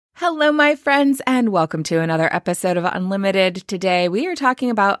Hello, my friends, and welcome to another episode of Unlimited. Today, we are talking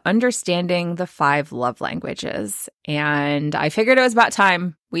about understanding the 5 love languages. And I figured it was about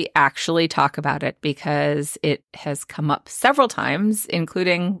time we actually talk about it because it has come up several times,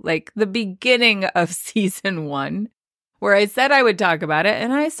 including like the beginning of season 1, where I said I would talk about it,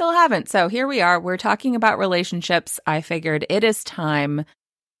 and I still haven't. So here we are. We're talking about relationships. I figured it is time.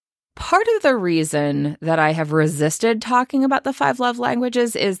 Part of the reason that I have resisted talking about the 5 love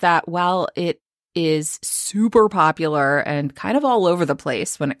languages is that while it is super popular and kind of all over the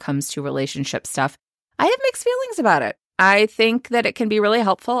place when it comes to relationship stuff, I have mixed feelings about it. I think that it can be really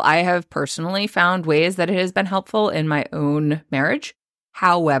helpful. I have personally found ways that it has been helpful in my own marriage.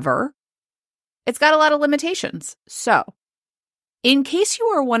 However, it's got a lot of limitations. So, in case you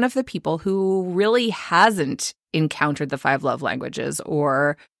are one of the people who really hasn't encountered the 5 love languages,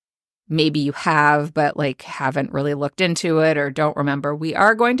 or maybe you have, but haven't really looked into it or don't remember, we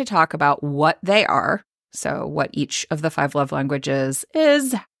are going to talk about what they are. So what each of the 5 love languages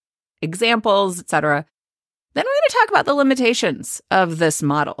is, examples, etc. Then we're going to talk about the limitations of this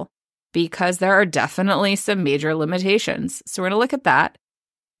model because there are definitely some major limitations. So we're going to look at that.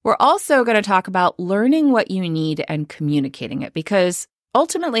 We're also going to talk about learning what you need and communicating it because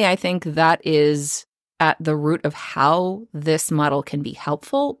ultimately I think that is at the root of how this model can be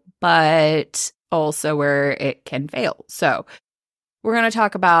helpful, but also where it can fail. So we're going to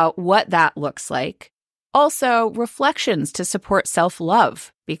talk about what that looks like. Also, reflections to support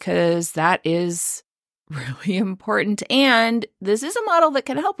self-love, because that is really important. And this is a model that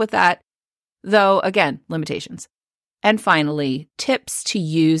can help with that, though, again, limitations. And finally, tips to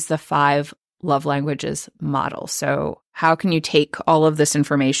use the 5 love languages model. So how can you take all of this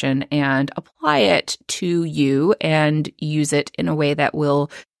information and apply it to you and use it in a way that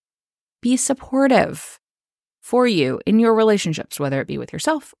will be supportive for you in your relationships, whether it be with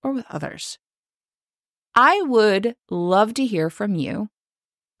yourself or with others? I would love to hear from you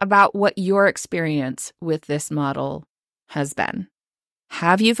about what your experience with this model has been.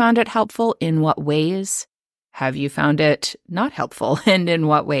 Have you found it helpful? In what ways? Have you found it not helpful, and in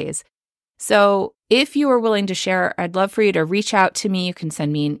what ways? So if you are willing to share, I'd love for you to reach out to me. You can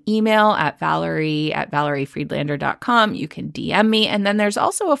send me an email at valerie@valeriefriedlander.com. You can DM me. And then there's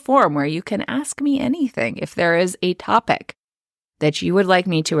also a forum where you can ask me anything. If there is a topic that you would like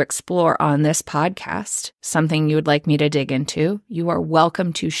me to explore on this podcast, something you would like me to dig into, you are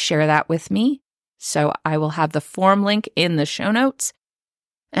welcome to share that with me. So I will have the forum link in the show notes.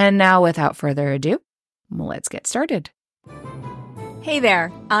 And now, without further ado, let's get started. Hey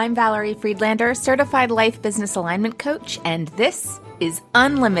there, I'm Valerie Friedlander, Certified Life Business Alignment Coach, and this is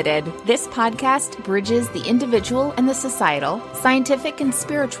Unlimited. This podcast bridges the individual and the societal, scientific and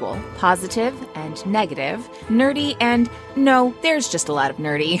spiritual, positive and negative, nerdy and no, there's just a lot of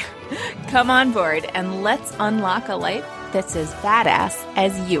nerdy. Come on board and let's unlock a life that's as badass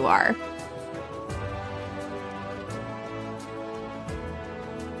as you are.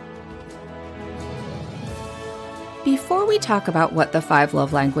 Before we talk about what the 5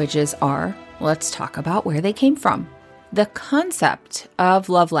 love languages are, let's talk about where they came from. The concept of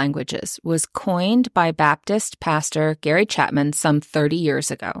love languages was coined by Baptist pastor Gary Chapman some 30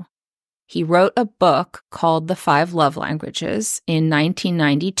 years ago. He wrote a book called The 5 Love Languages in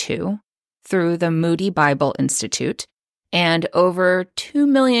 1992 through the Moody Bible Institute, and over 2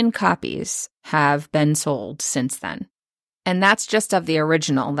 million copies have been sold since then. And that's just of the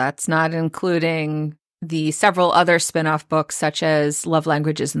original. That's not including the several other spin-off books such as Love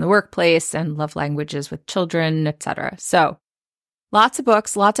Languages in the Workplace and Love Languages with Children, etc. So lots of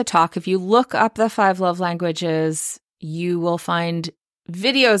books, lots of talk. If you look up the 5 love languages, you will find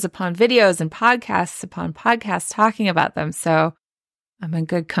videos upon videos and podcasts upon podcasts talking about them. So I'm in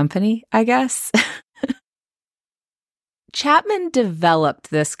good company, I guess. Chapman developed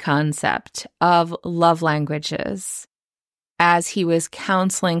this concept of love languages as he was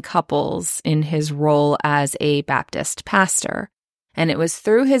counseling couples in his role as a Baptist pastor. And it was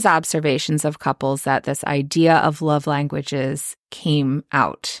through his observations of couples that this idea of love languages came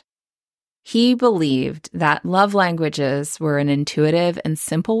out. He believed that love languages were an intuitive and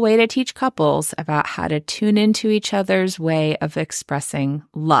simple way to teach couples about how to tune into each other's way of expressing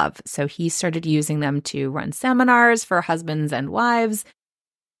love. So he started using them to run seminars for husbands and wives,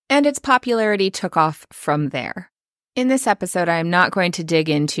 and its popularity took off from there. In this episode, I'm not going to dig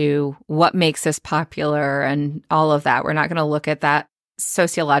into what makes this popular and all of that. We're not going to look at that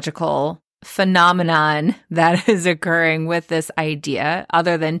sociological phenomenon that is occurring with this idea,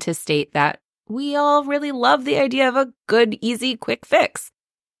 other than to state that we all really love the idea of a good, easy, quick fix.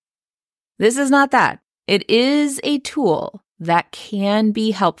 This is not that. It is a tool that can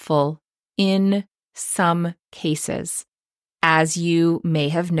be helpful in some cases. As you may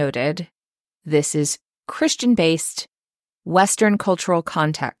have noted, this is Christian-based, Western cultural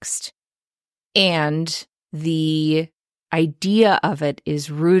context, and the idea of it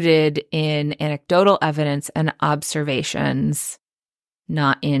is rooted in anecdotal evidence and observations,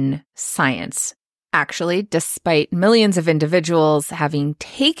 not in science. Actually, despite millions of individuals having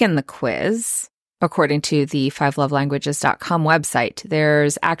taken the quiz, according to the fivelovelanguages.com website,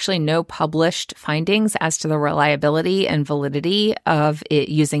 there's actually no published findings as to the reliability and validity of it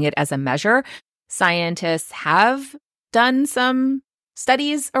using it as a measure. Scientists have done some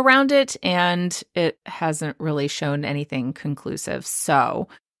studies around it, and it hasn't really shown anything conclusive. So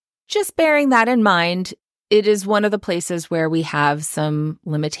just bearing that in mind, it is one of the places where we have some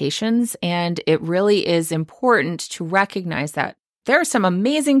limitations, and it really is important to recognize that there are some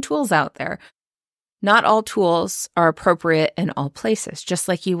amazing tools out there. Not all tools are appropriate in all places, just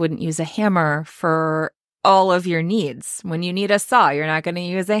like you wouldn't use a hammer for all of your needs. When you need a saw, you're not going to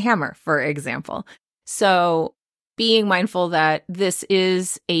use a hammer, for example. So being mindful that this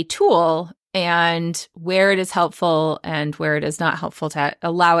is a tool and where it is helpful and where it is not helpful, to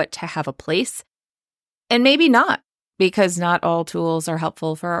allow it to have a place. And maybe not, because not all tools are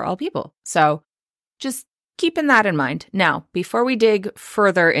helpful for all people. So just keeping that in mind. Now, before we dig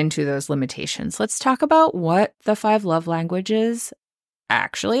further into those limitations, let's talk about what the 5 love languages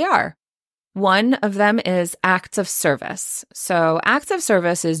actually are. One of them is acts of service. So acts of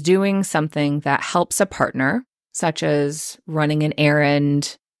service is doing something that helps a partner, such as running an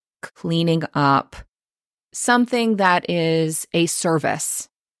errand, cleaning up, something that is a service.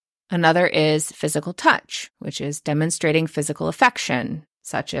 Another is physical touch, which is demonstrating physical affection,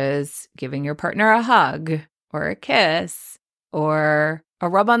 such as giving your partner a hug or a kiss or a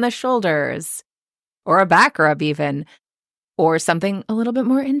rub on the shoulders or a back rub even, or something a little bit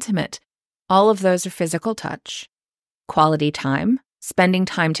more intimate. All of those are physical touch. Quality time, spending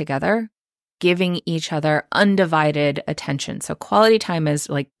time together, giving each other undivided attention. So quality time is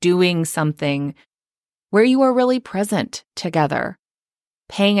like doing something where you are really present together,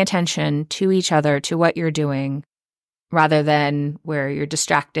 paying attention to each other, to what you're doing, rather than where you're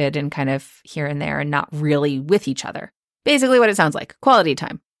distracted and kind of here and there and not really with each other. Basically what it sounds like, quality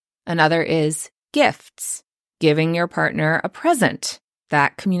time. Another is gifts, giving your partner a present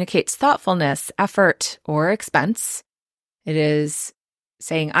that communicates thoughtfulness, effort, or expense. It is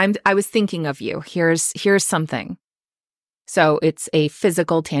saying, I was thinking of you. Here's something. So it's a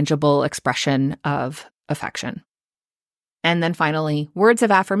physical, tangible expression of affection. And then finally, words of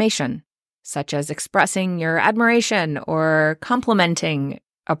affirmation, such as expressing your admiration or complimenting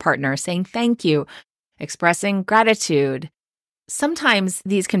a partner, saying thank you, expressing gratitude. Sometimes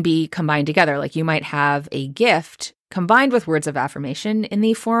these can be combined together, like you might have a gift combined with words of affirmation in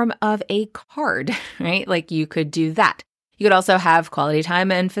the form of a card, right? Like you could do that. You could also have quality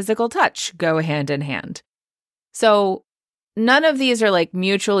time and physical touch go hand in hand. So none of these are like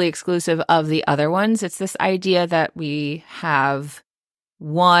mutually exclusive of the other ones. It's this idea that we have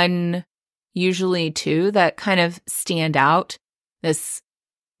one, usually two, that kind of stand out. This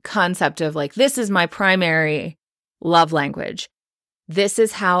concept of like, this is my primary love language. This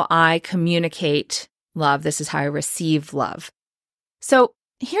is how I communicate love. This is how I receive love. So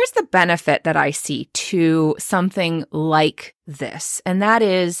here's the benefit that I see to something like this, and that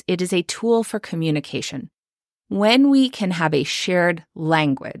is it is a tool for communication. When we can have a shared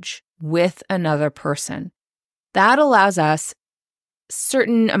language with another person, that allows us a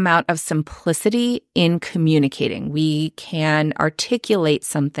certain amount of simplicity in communicating. We can articulate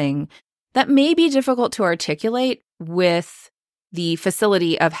something that may be difficult to articulate with the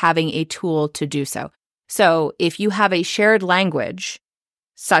facility of having a tool to do so. So if you have a shared language,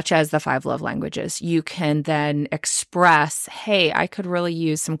 such as the 5 love languages, you can then express, hey, I could really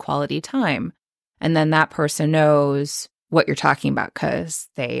use some quality time. And then that person knows what you're talking about because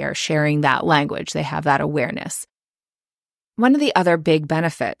they are sharing that language. They have that awareness. One of the other big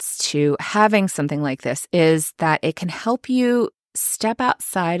benefits to having something like this is that it can help you step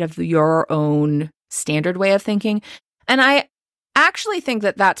outside of your own standard way of thinking. And I actually think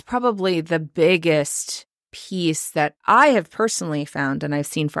that that's probably the biggest piece that I have personally found, and I've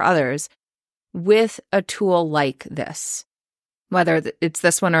seen for others, with a tool like this. Whether it's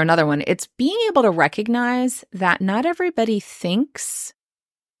this one or another one, it's being able to recognize that not everybody thinks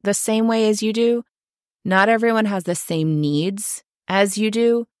the same way as you do. Not everyone has the same needs as you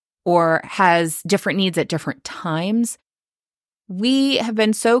do, or has different needs at different times. We have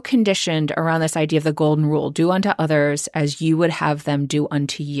been so conditioned around this idea of the golden rule, do unto others as you would have them do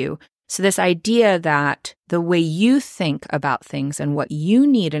unto you. So this idea that the way you think about things and what you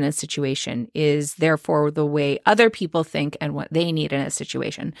need in a situation is therefore the way other people think and what they need in a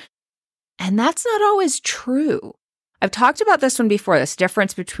situation. And that's not always true. I've talked about this one before, this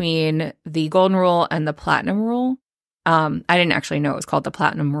difference between the golden rule and the platinum rule. I didn't actually know it was called the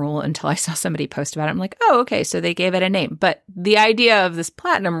platinum rule until I saw somebody post about it. I'm like, oh, okay, so they gave it a name. But the idea of this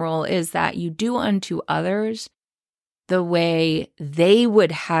platinum rule is that you do unto others the way they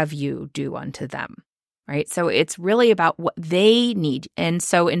would have you do unto them, right? So it's really about what they need. And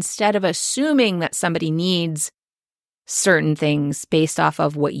so instead of assuming that somebody needs certain things based off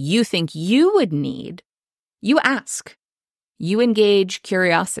of what you think you would need, you ask, you engage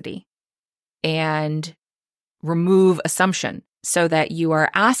curiosity and remove assumption so that you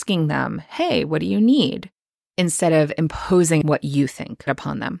are asking them, hey, what do you need? Instead of imposing what you think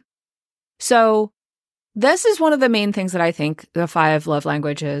upon them. So this is one of the main things that I think the 5 love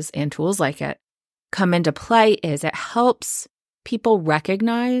languages and tools like it come into play is it helps people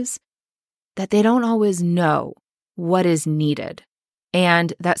recognize that they don't always know what is needed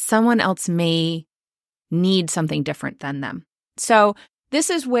and that someone else may need something different than them. So this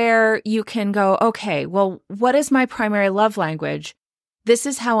is where you can go, okay, well, what is my primary love language? This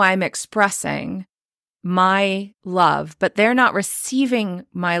is how I'm expressing my love, but they're not receiving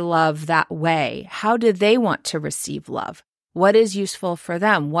my love that way. How do they want to receive love? What is useful for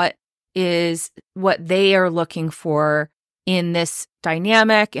them? What is what they are looking for in this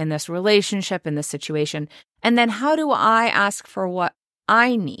dynamic, in this relationship, in this situation? And then how do I ask for what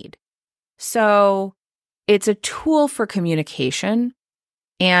I need? So it's a tool for communication,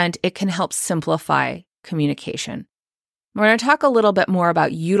 and it can help simplify communication. We're going to talk a little bit more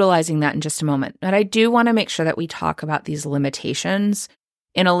about utilizing that in just a moment, but I do want to make sure that we talk about these limitations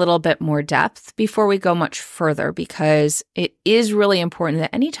in a little bit more depth before we go much further, because it is really important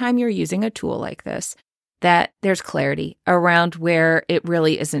that anytime you're using a tool like this, that there's clarity around where it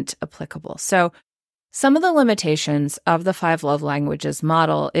really isn't applicable. So some of the limitations of the 5 love languages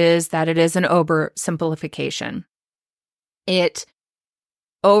model is that it is an oversimplification. It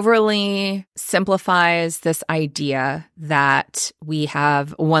overly simplifies this idea that we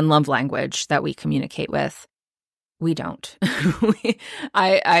have one love language that we communicate with. We don't.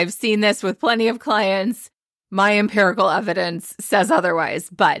 I've seen this with plenty of clients. My empirical evidence says otherwise,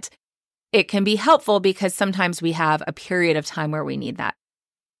 but it can be helpful because sometimes we have a period of time where we need that.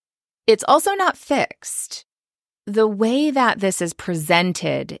 It's also not fixed. The way that this is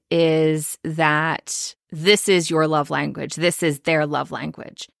presented is that this is your love language. This is their love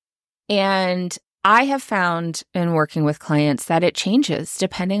language. And I have found in working with clients that it changes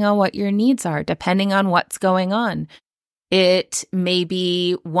depending on what your needs are, depending on what's going on. It may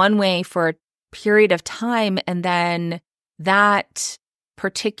be one way for a period of time, and then that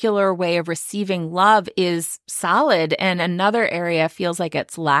particular way of receiving love is solid and another area feels like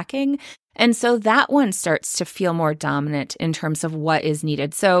it's lacking. And so that one starts to feel more dominant in terms of what is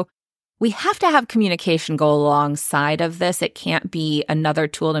needed. So we have to have communication go alongside of this. It can't be another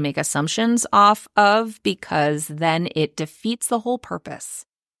tool to make assumptions off of, because then it defeats the whole purpose.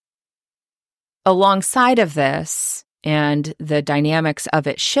 Alongside of this, and the dynamics of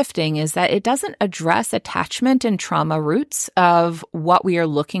it shifting, is that it doesn't address attachment and trauma roots of what we are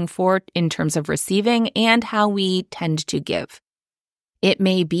looking for in terms of receiving and how we tend to give. It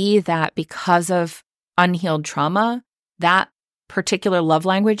may be that because of unhealed trauma, that particular love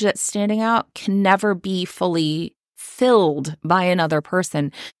language that's standing out can never be fully filled by another person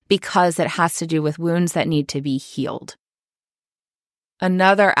because it has to do with wounds that need to be healed.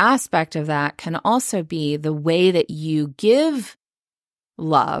 Another aspect of that can also be the way that you give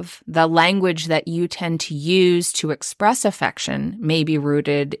love. The language that you tend to use to express affection may be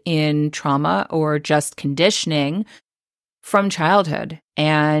rooted in trauma or just conditioning from childhood.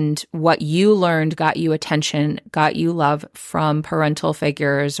 And what you learned got you attention, got you love from parental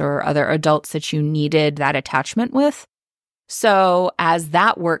figures or other adults that you needed that attachment with. So as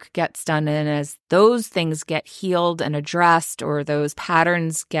that work gets done and as those things get healed and addressed, or those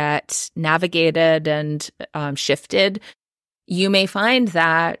patterns get navigated and shifted, you may find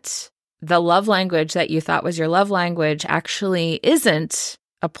that the love language that you thought was your love language actually isn't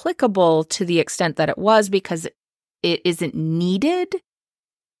applicable to the extent that it was, because it isn't needed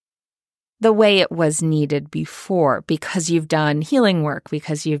the way it was needed before, because you've done healing work,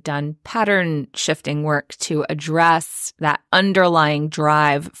 because you've done pattern shifting work to address that underlying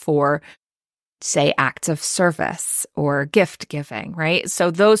drive for, say, acts of service or gift giving, right? So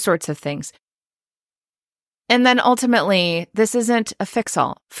those sorts of things. And then ultimately, this isn't a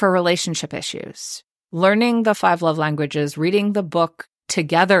fix-all for relationship issues. Learning the 5 love languages, reading the book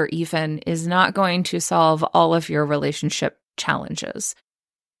together even is not going to solve all of your relationship challenges.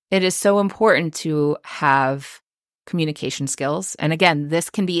 It is so important to have communication skills. And again, this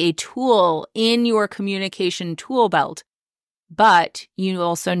can be a tool in your communication tool belt, but you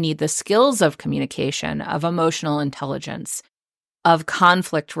also need the skills of communication, of emotional intelligence, of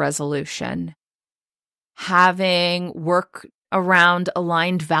conflict resolution, having work around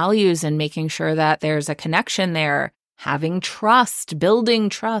aligned values and making sure that there's a connection there, having trust, building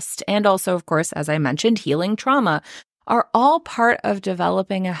trust, and also, of course, as I mentioned, healing trauma are all part of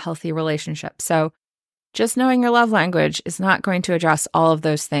developing a healthy relationship. So just knowing your love language is not going to address all of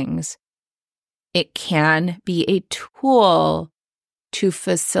those things. It can be a tool to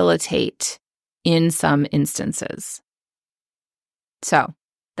facilitate in some instances. So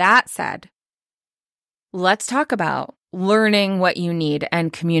that said, let's talk about learning what you need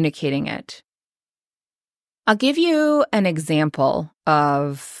and communicating it. I'll give you an example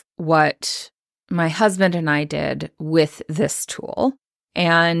of what my husband and I did with this tool.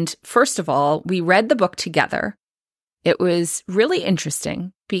 And first of all, we read the book together. It was really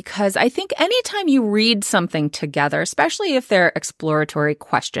interesting because I think anytime you read something together, especially if they're exploratory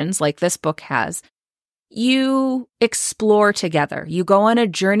questions like this book has, you explore together. You go on a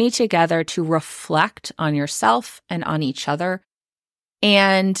journey together to reflect on yourself and on each other.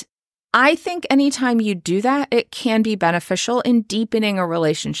 And I think anytime you do that, it can be beneficial in deepening a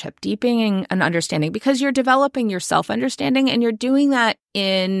relationship, deepening an understanding, because you're developing your self-understanding and you're doing that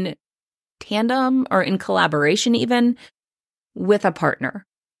in tandem or in collaboration even with a partner.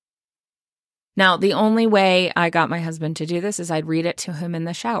 Now, the only way I got my husband to do this is I'd read it to him in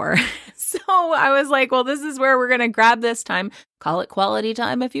the shower. So I was like, well, this is where we're going to grab this time. Call it quality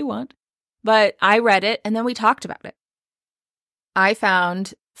time if you want. But I read it and then we talked about it. I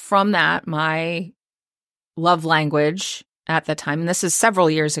found from that my love language at the time, and this is several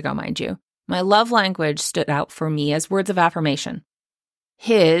years ago, mind you, my love language stood out for me as words of affirmation.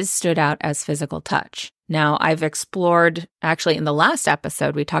 His stood out as physical touch. Now, I've explored, actually in the last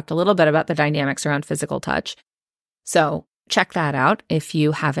episode, we talked a little bit about the dynamics around physical touch. So check that out if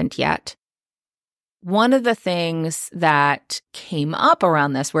you haven't yet. One of the things that came up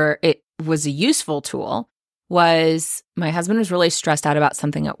around this where it was a useful tool was my husband was really stressed out about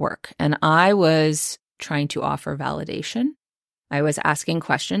something at work, and I was trying to offer validation. I was asking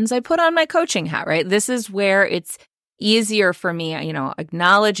questions. I put on my coaching hat, right? This is where it's easier for me,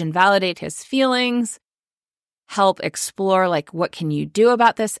 acknowledge and validate his feelings, help explore, like, what can you do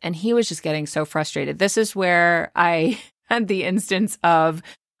about this? And he was just getting so frustrated. This is where I had the instance of,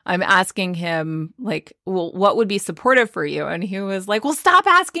 I'm asking him, like, well, what would be supportive for you? And he was like, well, stop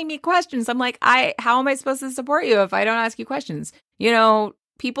asking me questions. I'm like, how am I supposed to support you if I don't ask you questions?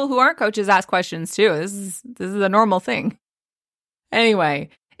 People who aren't coaches ask questions too. This is a normal thing. Anyway,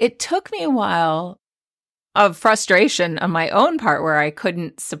 it took me a while of frustration on my own part where I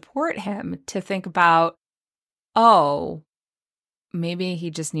couldn't support him to think about, oh, maybe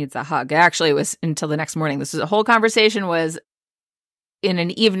he just needs a hug. Actually, it was until the next morning. The whole conversation was in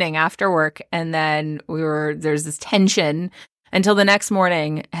an evening after work. And then there's this tension until the next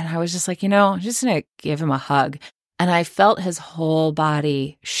morning. And I was just like, I'm just going to give him a hug. And I felt his whole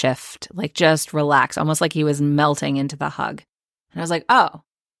body shift, like just relax, almost like he was melting into the hug. And I was like, oh,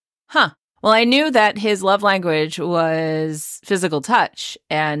 well, I knew that his love language was physical touch.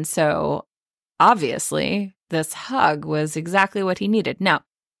 And so obviously this hug was exactly what he needed. Now,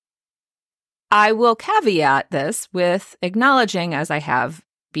 I will caveat this with acknowledging, as I have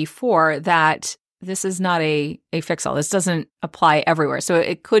before, that this is not a fix-all. This doesn't apply everywhere. So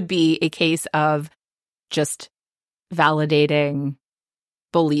it could be a case of just validating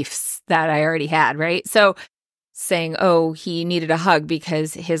beliefs that I already had, right? So saying, oh, he needed a hug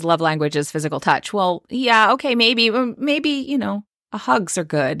because his love language is physical touch. Well, yeah, okay, maybe, hugs are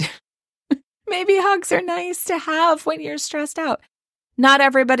good. Maybe hugs are nice to have when you're stressed out. Not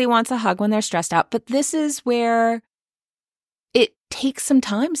everybody wants a hug when they're stressed out, but this is where it takes some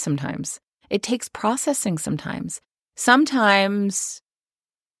time sometimes. It takes processing sometimes. Sometimes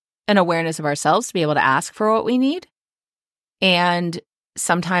an awareness of ourselves to be able to ask for what we need, and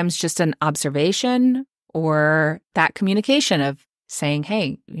sometimes just an observation or that communication of saying,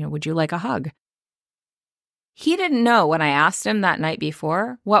 hey, would you like a hug? He didn't know when I asked him that night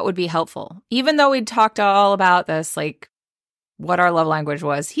before what would be helpful. Even though we'd talked all about this, like what our love language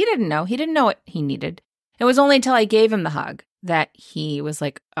was, he didn't know. He didn't know what he needed. It was only until I gave him the hug that he was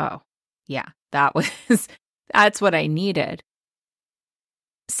like, oh, yeah, that's what I needed.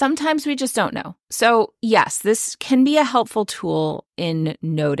 Sometimes we just don't know. So yes, this can be a helpful tool in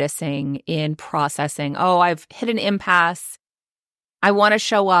noticing, in processing. Oh, I've hit an impasse. I want to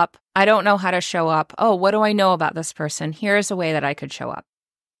show up. I don't know how to show up. Oh, what do I know about this person? Here's a way that I could show up,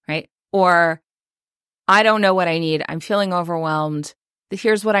 right? Or I don't know what I need. I'm feeling overwhelmed.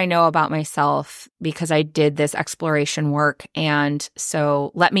 Here's what I know about myself because I did this exploration work. And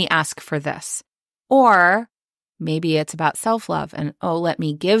so let me ask for this. Or maybe it's about self-love and, oh, let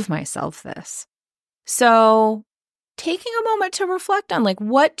me give myself this. So taking a moment to reflect on, like,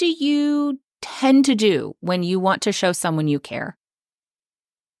 what do you tend to do when you want to show someone you care?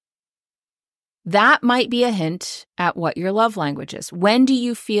 That might be a hint at what your love language is. When do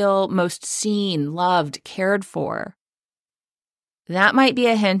you feel most seen, loved, cared for? That might be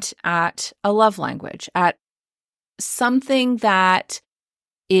a hint at a love language, at something that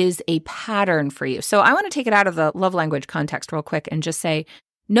is a pattern for you. So I want to take it out of the love language context real quick and just say,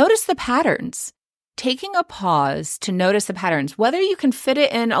 notice the patterns. Taking a pause to notice the patterns, whether you can fit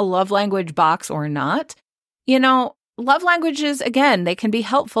it in a love language box or not. Love languages, again, they can be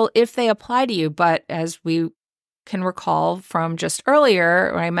helpful if they apply to you. But as we can recall from just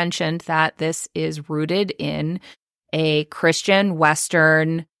earlier, I mentioned that this is rooted in a Christian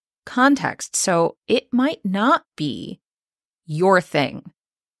Western context. So it might not be your thing.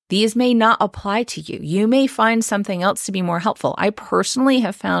 These may not apply to you. You may find something else to be more helpful. I personally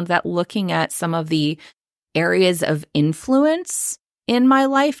have found that looking at some of the areas of influence in my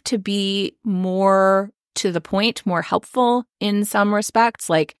life to be more to the point, more helpful in some respects,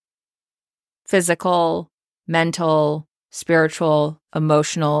 like physical, mental, spiritual,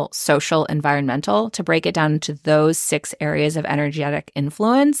 emotional, social, environmental, to break it down into those 6 areas of energetic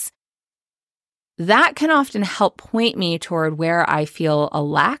influence. That can often help point me toward where I feel a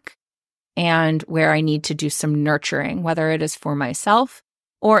lack and where I need to do some nurturing, whether it is for myself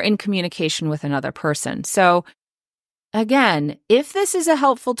or in communication with another person. So again, if this is a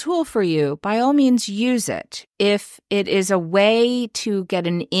helpful tool for you, by all means use it. If it is a way to get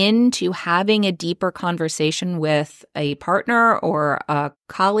an into having a deeper conversation with a partner or a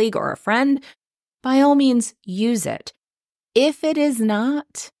colleague or a friend, by all means use it. If it is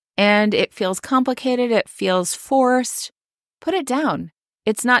not, and it feels complicated, it feels forced, put it down.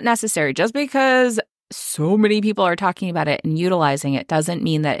 It's not necessary. Just because so many people are talking about it and utilizing it doesn't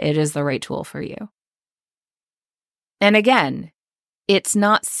mean that it is the right tool for you. And again, it's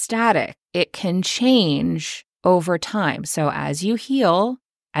not static. It can change over time. So as you heal,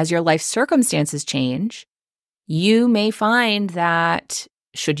 as your life circumstances change, you may find that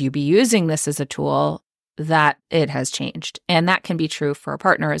should you be using this as a tool, that it has changed. And that can be true for a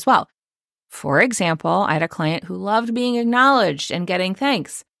partner as well. For example, I had a client who loved being acknowledged and getting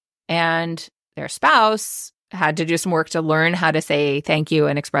thanks, and their spouse had to do some work to learn how to say thank you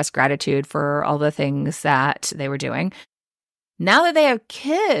and express gratitude for all the things that they were doing. Now that they have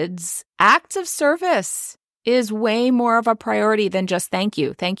kids, acts of service is way more of a priority than just thank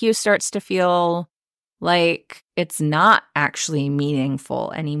you. Thank you starts to feel like it's not actually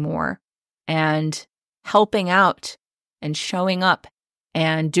meaningful anymore. And helping out and showing up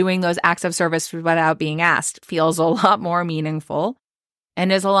and doing those acts of service without being asked feels a lot more meaningful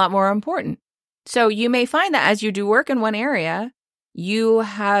and is a lot more important. So you may find that as you do work in one area, you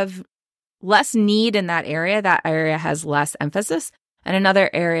have less need in that area has less emphasis, and another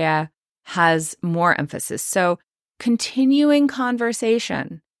area has more emphasis. So continuing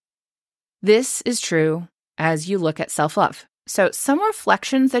conversation. This is true as you look at self-love. So some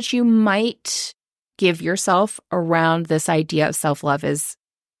reflections that you might give yourself around this idea of self-love is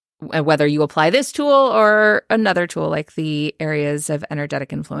whether you apply this tool or another tool like the areas of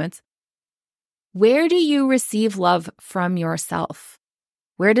energetic influence. Where do you receive love from yourself?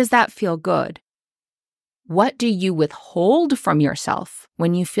 Where does that feel good? What do you withhold from yourself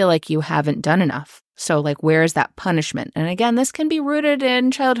when you feel like you haven't done enough? So like, where is that punishment? And again, this can be rooted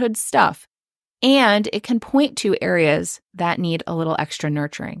in childhood stuff, and it can point to areas that need a little extra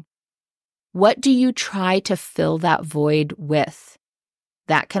nurturing. What do you try to fill that void with?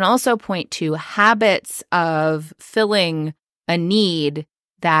 That can also point to habits of filling a need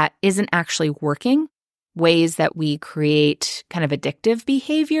that isn't actually working, ways that we create kind of addictive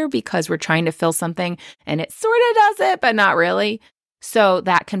behavior because we're trying to fill something and it sort of does it, but not really. So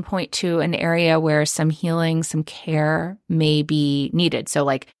that can point to an area where some healing, some care may be needed. So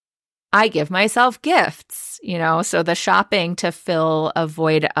like, I give myself gifts, so the shopping to fill a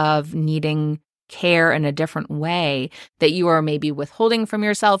void of needing care in a different way that you are maybe withholding from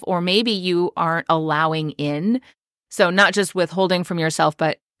yourself, or maybe you aren't allowing in. So not just withholding from yourself,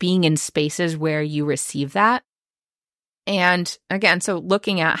 but being in spaces where you receive that. And again, so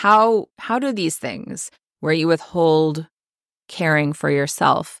looking at how do these things where you withhold caring for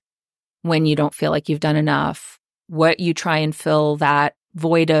yourself when you don't feel like you've done enough, what you try and fill that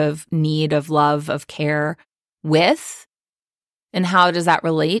void of need, of love, of care with, and how does that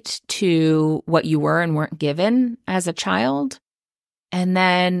relate to what you were and weren't given as a child? And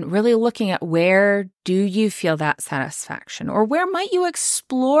then really looking at where do you feel that satisfaction, or where might you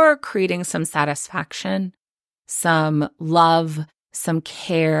explore creating some satisfaction, some love, some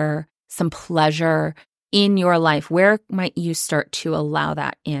care, some pleasure in your life? Where might you start to allow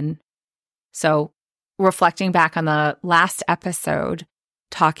that in? So reflecting back on the last episode,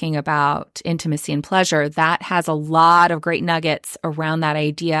 talking about intimacy and pleasure, that has a lot of great nuggets around that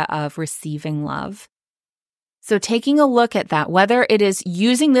idea of receiving love. So taking a look at that, whether it is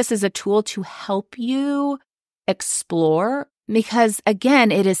using this as a tool to help you explore, because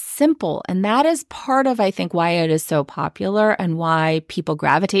again, it is simple. And that is part of, I think, why it is so popular and why people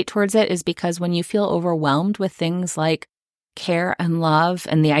gravitate towards it, is because when you feel overwhelmed with things like care and love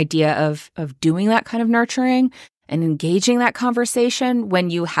and the idea of doing that kind of nurturing and engaging that conversation, when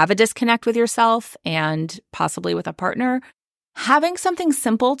you have a disconnect with yourself and possibly with a partner, having something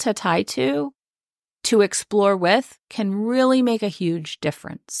simple to tie to explore with can really make a huge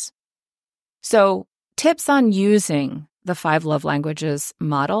difference. So tips on using the 5 love languages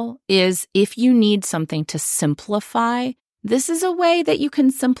model is, if you need something to simplify, this is a way that you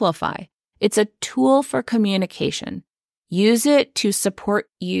can simplify. It's a tool for communication. Use it to support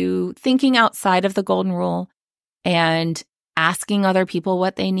you thinking outside of the golden rule and asking other people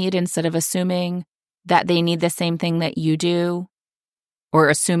what they need instead of assuming that they need the same thing that you do, or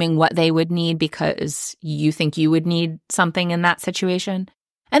assuming what they would need because you think you would need something in that situation.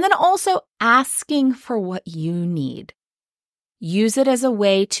 And then also asking for what you need. Use it as a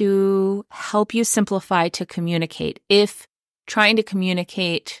way to help you simplify to communicate if trying to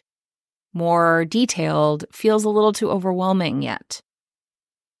communicate more detailed feels a little too overwhelming yet.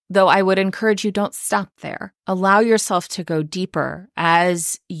 Though I would encourage you, don't stop there. Allow yourself to go deeper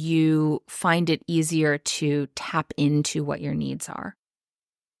as you find it easier to tap into what your needs are.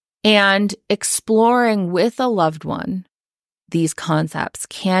 And exploring with a loved one these concepts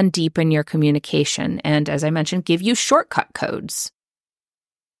can deepen your communication and, as I mentioned, give you shortcut codes.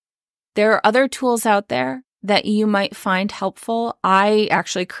 There are other tools out there that you might find helpful. I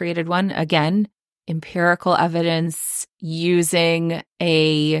actually created one, again, empirical evidence using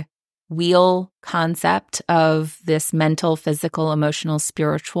a wheel concept of this mental, physical, emotional,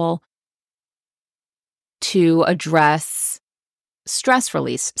 spiritual to address stress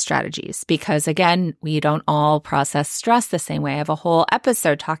release strategies, because again, we don't all process stress the same way. I have a whole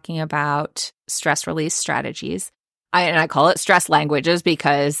episode talking about stress release strategies. I call it stress languages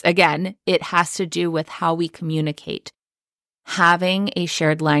because, again, it has to do with how we communicate. Having a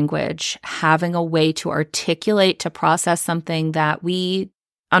shared language, having a way to articulate, to process something that we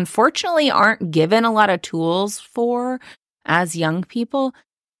unfortunately aren't given a lot of tools for as young people,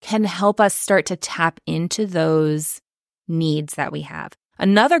 can help us start to tap into those needs that we have.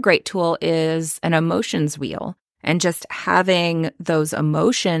 Another great tool is an emotions wheel, and just having those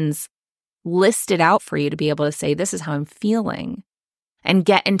emotions listed out for you to be able to say, this is how I'm feeling, and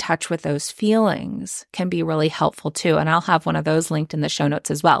get in touch with those feelings can be really helpful too. And I'll have one of those linked in the show notes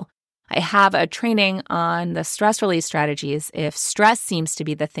as well. I have a training on the stress release strategies if stress seems to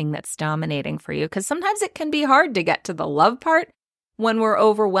be the thing that's dominating for you, because sometimes it can be hard to get to the love part when we're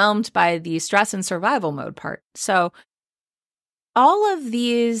overwhelmed by the stress and survival mode part. So all of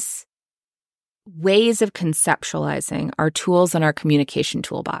these ways of conceptualizing are tools in our communication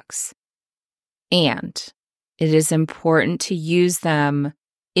toolbox. And it is important to use them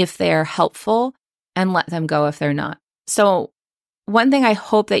if they're helpful and let them go if they're not. So one thing I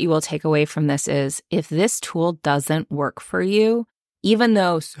hope that you will take away from this is, if this tool doesn't work for you, even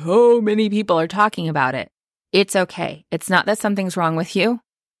though so many people are talking about it, it's okay. It's not that something's wrong with you.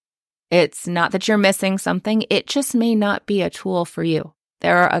 It's not that you're missing something. It just may not be a tool for you.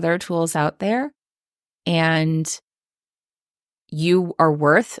 There are other tools out there, and you are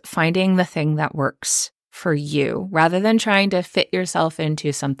worth finding the thing that works for you rather than trying to fit yourself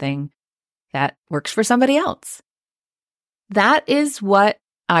into something that works for somebody else. That is what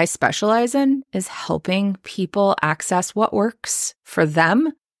I specialize in, is helping people access what works for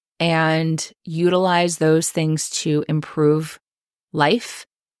them and utilize those things to improve life,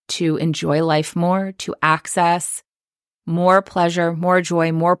 to enjoy life more, to access more pleasure, more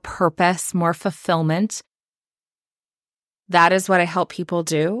joy, more purpose, more fulfillment. That is what I help people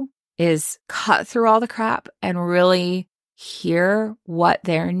do, is cut through all the crap and really hear what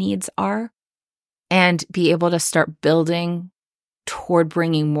their needs are and be able to start building toward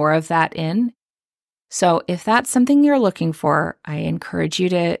bringing more of that in. So if that's something you're looking for, I encourage you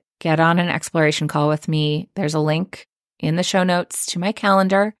to get on an exploration call with me. There's a link in the show notes to my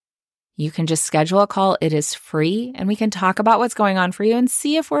calendar. You can just schedule a call. It is free, and we can talk about what's going on for you and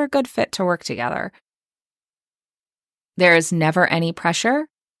see if we're a good fit to work together. There is never any pressure.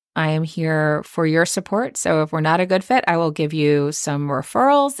 I am here for your support. So if we're not a good fit, I will give you some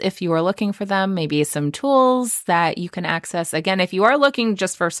referrals if you are looking for them, maybe some tools that you can access. Again, if you are looking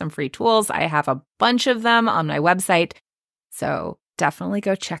just for some free tools, I have a bunch of them on my website. So definitely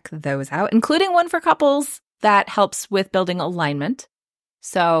go check those out, including one for couples that helps with building alignment.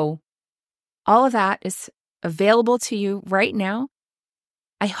 So all of that is available to you right now.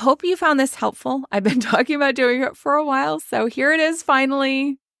 I hope you found this helpful. I've been talking about doing it for a while. So here it is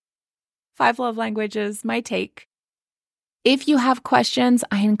finally. 5 love languages, my take. If you have questions,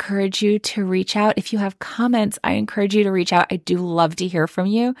 I encourage you to reach out. If you have comments, I encourage you to reach out. I do love to hear from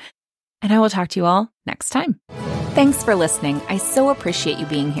you. And I will talk to you all next time. Thanks for listening. I so appreciate you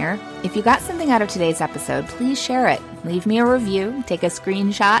being here. If you got something out of today's episode, please share it. Leave me a review, take a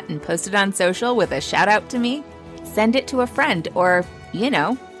screenshot, and post it on social with a shout out to me. Send it to a friend or,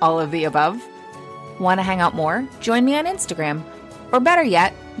 all of the above. Want to hang out more? Join me on Instagram. Or better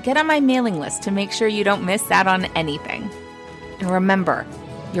yet, get on my mailing list to make sure you don't miss out on anything. And remember,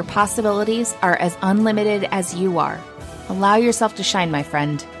 your possibilities are as unlimited as you are. Allow yourself to shine, my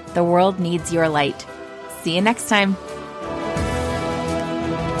friend. The world needs your light. See you next time.